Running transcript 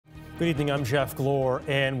Good evening, I'm Jeff Glor,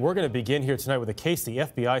 and we're going to begin here tonight with a case the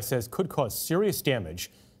FBI says could cause serious damage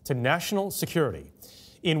to national security.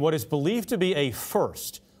 In what is believed to be a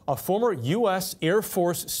first, a former U.S. Air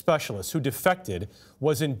Force specialist who defected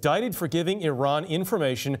was indicted for giving Iran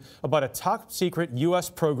information about a top-secret U.S.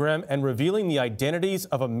 program and revealing the identities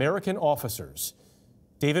of American officers.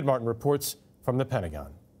 David Martin reports from the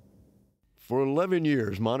Pentagon. For 11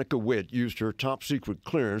 years, Monica Witt used her top-secret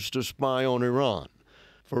clearance to spy on Iran,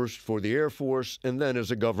 first for the Air Force and then as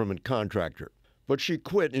a government contractor. But she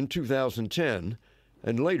quit in 2010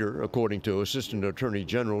 and later, according to Assistant Attorney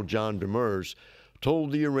General John Demers,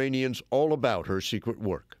 told the Iranians all about her secret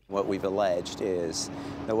work. What we've alleged is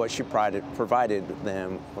that what she provided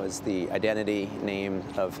them was the identity name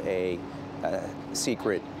of a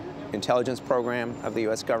secret intelligence program of the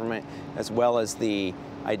U.S. government, as well as the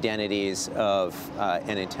identities of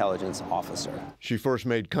an intelligence officer. She first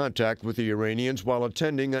made contact with the Iranians while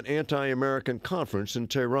attending an anti-American conference in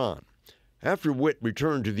Tehran. After Witt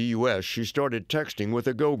returned to the U.S., she started texting with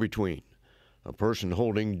a go-between, a person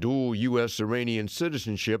holding dual U.S.-Iranian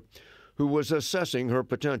citizenship who was assessing her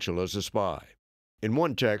potential as a spy. In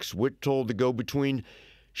one text, Witt told the go-between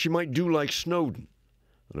she might do like Snowden,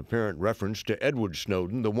 an apparent reference to Edward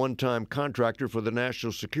Snowden, the one-time contractor for the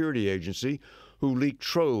National Security Agency who leaked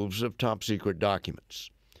troves of top-secret documents.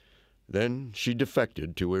 Then she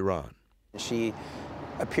defected to Iran. She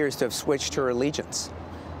appears to have switched her allegiance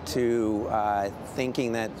to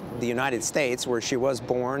thinking that the United States, where she was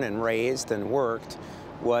born and raised and worked,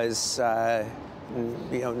 was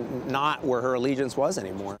not where her allegiance was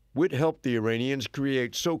anymore. Witt helped the Iranians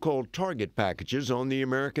create so-called target packages on the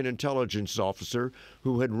American intelligence officer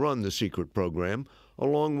who had run the secret program,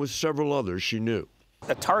 along with several others she knew.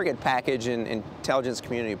 A target package in intelligence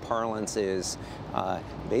community parlance is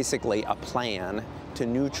basically a plan to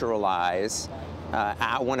neutralize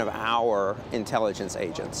one of our intelligence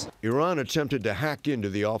agents. Iran attempted to hack into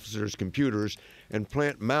the officers' computers and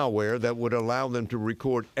plant malware that would allow them to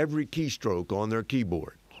record every keystroke on their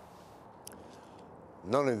keyboard.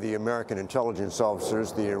 None of the American intelligence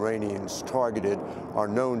officers the Iranians targeted are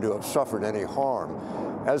known to have suffered any harm.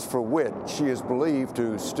 As for Witt, she is believed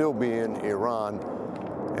to still be in Iran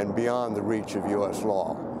and beyond the reach of U.S.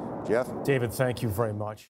 law. Jeff? David, thank you very much.